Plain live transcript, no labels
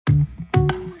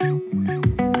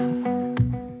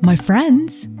my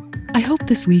friends. I hope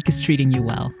this week is treating you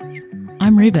well.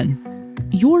 I'm Raven.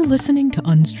 You're listening to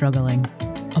Unstruggling,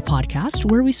 a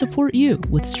podcast where we support you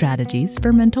with strategies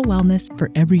for mental wellness for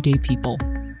everyday people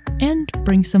and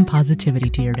bring some positivity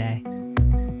to your day.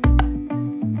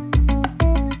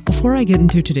 Before I get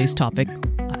into today's topic,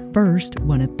 I first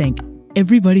want to thank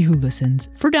everybody who listens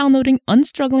for downloading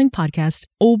Unstruggling podcast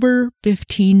over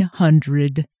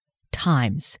 1,500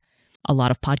 times. A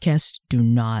lot of podcasts do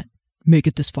not make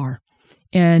it this far,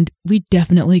 and we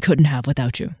definitely couldn't have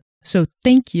without you. So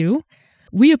thank you.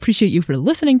 We appreciate you for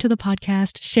listening to the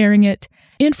podcast, sharing it,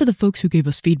 and for the folks who gave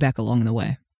us feedback along the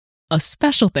way. A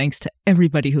special thanks to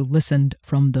everybody who listened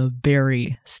from the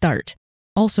very start.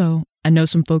 Also, I know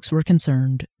some folks were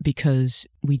concerned because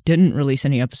we didn't release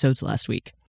any episodes last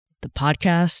week. The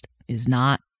podcast is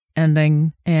not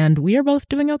ending, and we are both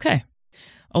doing okay.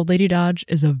 Old Lady Dodge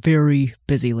is a very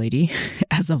busy lady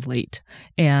as of late,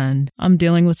 and I'm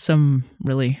dealing with some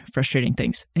really frustrating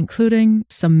things, including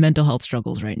some mental health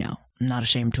struggles right now. I'm not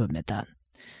ashamed to admit that.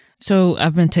 So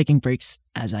I've been taking breaks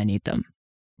as I need them.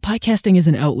 Podcasting is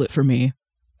an outlet for me.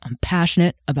 I'm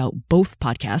passionate about both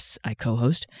podcasts I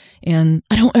co-host, and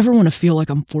I don't ever want to feel like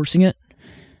I'm forcing it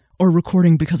or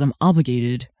recording because I'm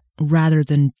obligated rather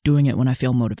than doing it when I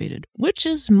feel motivated, which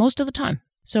is most of the time.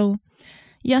 So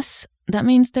yes, that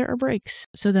means there are breaks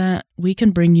so that we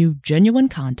can bring you genuine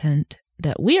content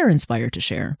that we are inspired to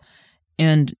share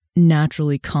and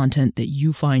naturally content that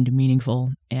you find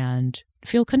meaningful and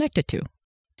feel connected to.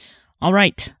 All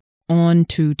right, on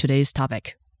to today's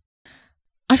topic.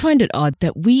 I find it odd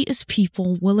that we as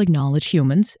people will acknowledge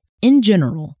humans, in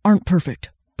general, aren't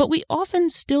perfect, but we often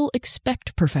still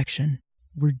expect perfection.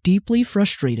 We're deeply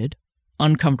frustrated,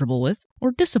 uncomfortable with,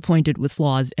 or disappointed with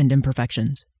flaws and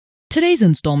imperfections. Today's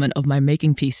installment of my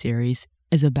Making Peace series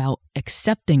is about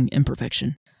accepting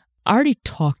imperfection. I already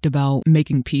talked about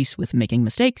making peace with making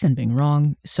mistakes and being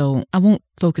wrong, so I won't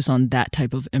focus on that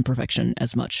type of imperfection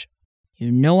as much.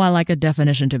 You know I like a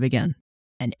definition to begin.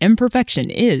 An imperfection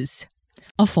is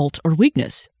a fault or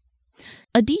weakness,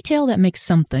 a detail that makes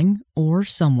something or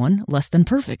someone less than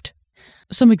perfect.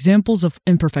 Some examples of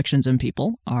imperfections in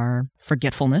people are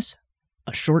forgetfulness,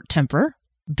 a short temper,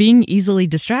 being easily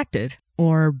distracted,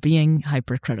 or being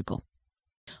hypercritical.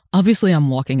 Obviously, I'm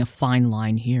walking a fine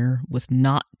line here with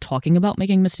not talking about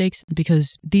making mistakes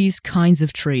because these kinds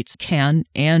of traits can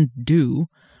and do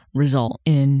result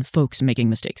in folks making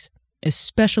mistakes,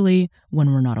 especially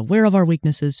when we're not aware of our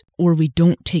weaknesses or we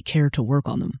don't take care to work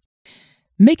on them.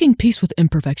 Making peace with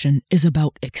imperfection is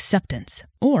about acceptance,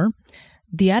 or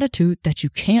the attitude that you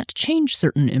can't change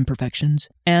certain imperfections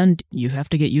and you have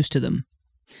to get used to them.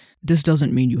 This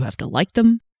doesn't mean you have to like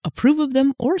them, approve of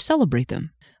them, or celebrate them,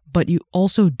 but you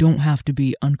also don't have to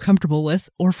be uncomfortable with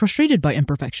or frustrated by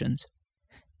imperfections.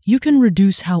 You can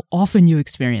reduce how often you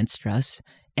experience stress,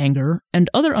 anger,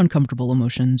 and other uncomfortable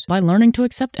emotions by learning to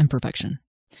accept imperfection.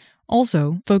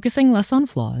 Also, focusing less on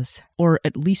flaws, or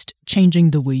at least changing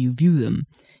the way you view them,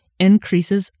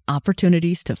 increases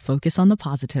opportunities to focus on the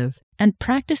positive and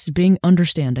practice being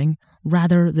understanding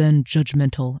rather than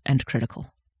judgmental and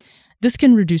critical. This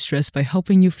can reduce stress by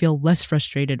helping you feel less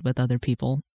frustrated with other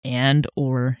people and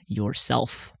or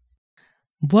yourself.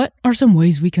 What are some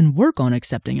ways we can work on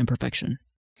accepting imperfection?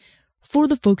 For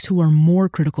the folks who are more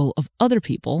critical of other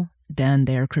people than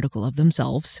they are critical of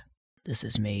themselves, this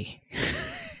is me.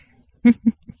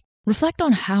 Reflect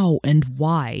on how and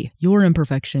why your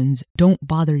imperfections don't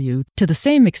bother you to the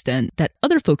same extent that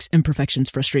other folks'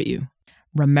 imperfections frustrate you.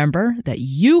 Remember that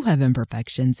you have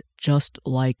imperfections just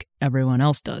like everyone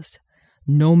else does,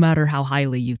 no matter how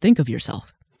highly you think of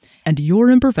yourself. And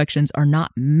your imperfections are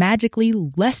not magically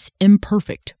less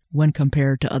imperfect when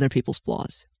compared to other people's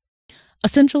flaws.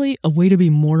 Essentially, a way to be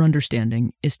more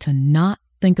understanding is to not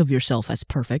think of yourself as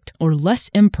perfect or less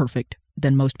imperfect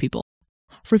than most people.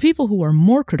 For people who are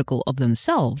more critical of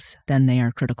themselves than they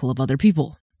are critical of other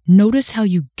people, notice how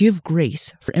you give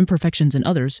grace for imperfections in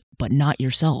others, but not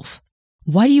yourself.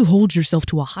 Why do you hold yourself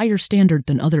to a higher standard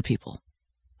than other people?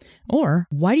 Or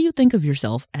why do you think of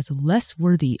yourself as less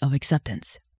worthy of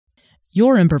acceptance?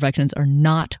 Your imperfections are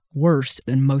not worse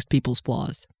than most people's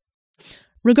flaws.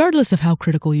 Regardless of how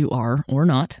critical you are or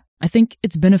not, I think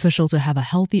it's beneficial to have a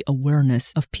healthy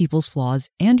awareness of people's flaws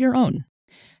and your own.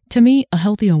 To me, a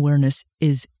healthy awareness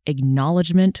is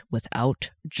acknowledgement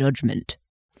without judgment.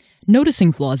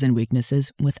 Noticing flaws and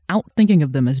weaknesses without thinking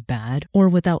of them as bad or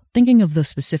without thinking of the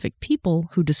specific people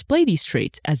who display these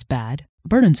traits as bad,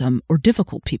 burdensome, or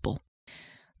difficult people.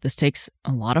 This takes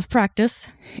a lot of practice,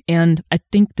 and I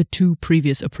think the two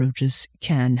previous approaches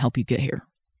can help you get here.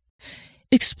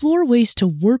 explore ways to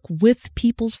work with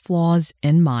people's flaws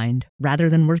in mind rather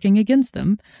than working against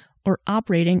them or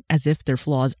operating as if their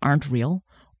flaws aren't real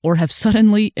or have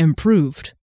suddenly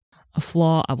improved. A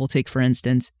flaw I will take, for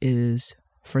instance, is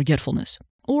forgetfulness,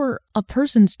 or a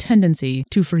person's tendency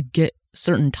to forget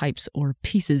certain types or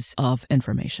pieces of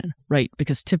information, right?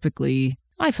 Because typically,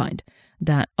 I find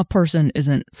that a person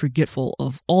isn't forgetful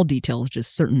of all details,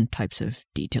 just certain types of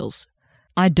details.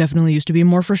 I definitely used to be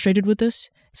more frustrated with this,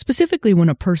 specifically when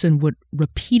a person would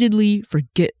repeatedly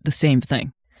forget the same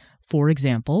thing. For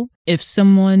example, if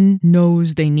someone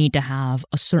knows they need to have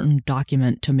a certain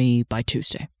document to me by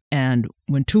Tuesday, and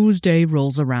when Tuesday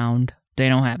rolls around, they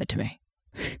don't have it to me.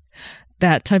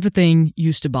 That type of thing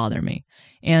used to bother me.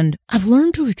 And I've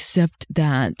learned to accept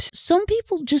that some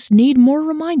people just need more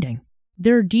reminding.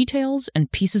 There are details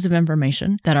and pieces of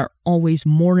information that are always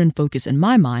more in focus in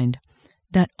my mind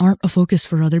that aren't a focus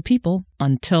for other people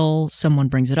until someone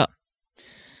brings it up.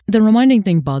 The reminding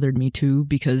thing bothered me too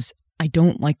because I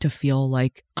don't like to feel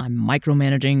like I'm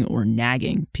micromanaging or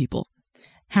nagging people.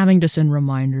 Having to send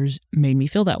reminders made me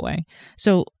feel that way.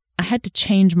 So I had to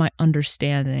change my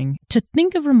understanding to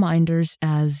think of reminders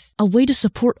as a way to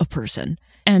support a person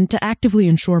and to actively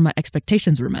ensure my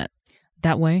expectations were met.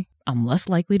 That way, I'm less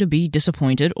likely to be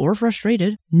disappointed or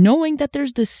frustrated knowing that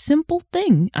there's this simple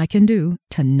thing I can do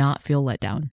to not feel let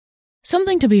down.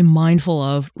 Something to be mindful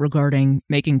of regarding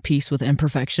making peace with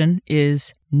imperfection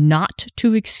is not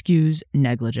to excuse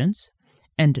negligence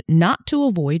and not to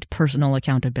avoid personal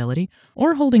accountability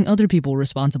or holding other people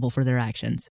responsible for their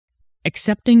actions.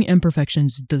 Accepting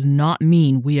imperfections does not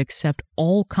mean we accept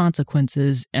all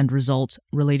consequences and results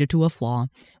related to a flaw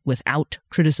without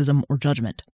criticism or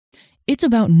judgment. It's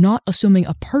about not assuming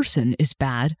a person is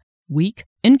bad, weak,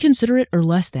 inconsiderate, or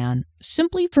less than,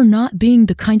 simply for not being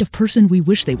the kind of person we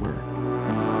wish they were.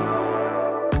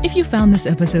 If you found this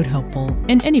episode helpful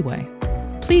in any way,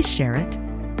 please share it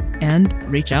and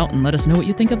reach out and let us know what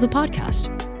you think of the podcast.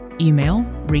 Email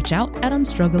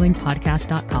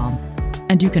reachout@unstrugglingpodcast.com.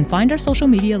 And you can find our social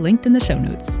media linked in the show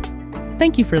notes.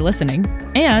 Thank you for listening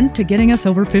and to getting us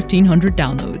over 1,500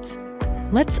 downloads.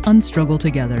 Let's unstruggle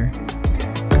together.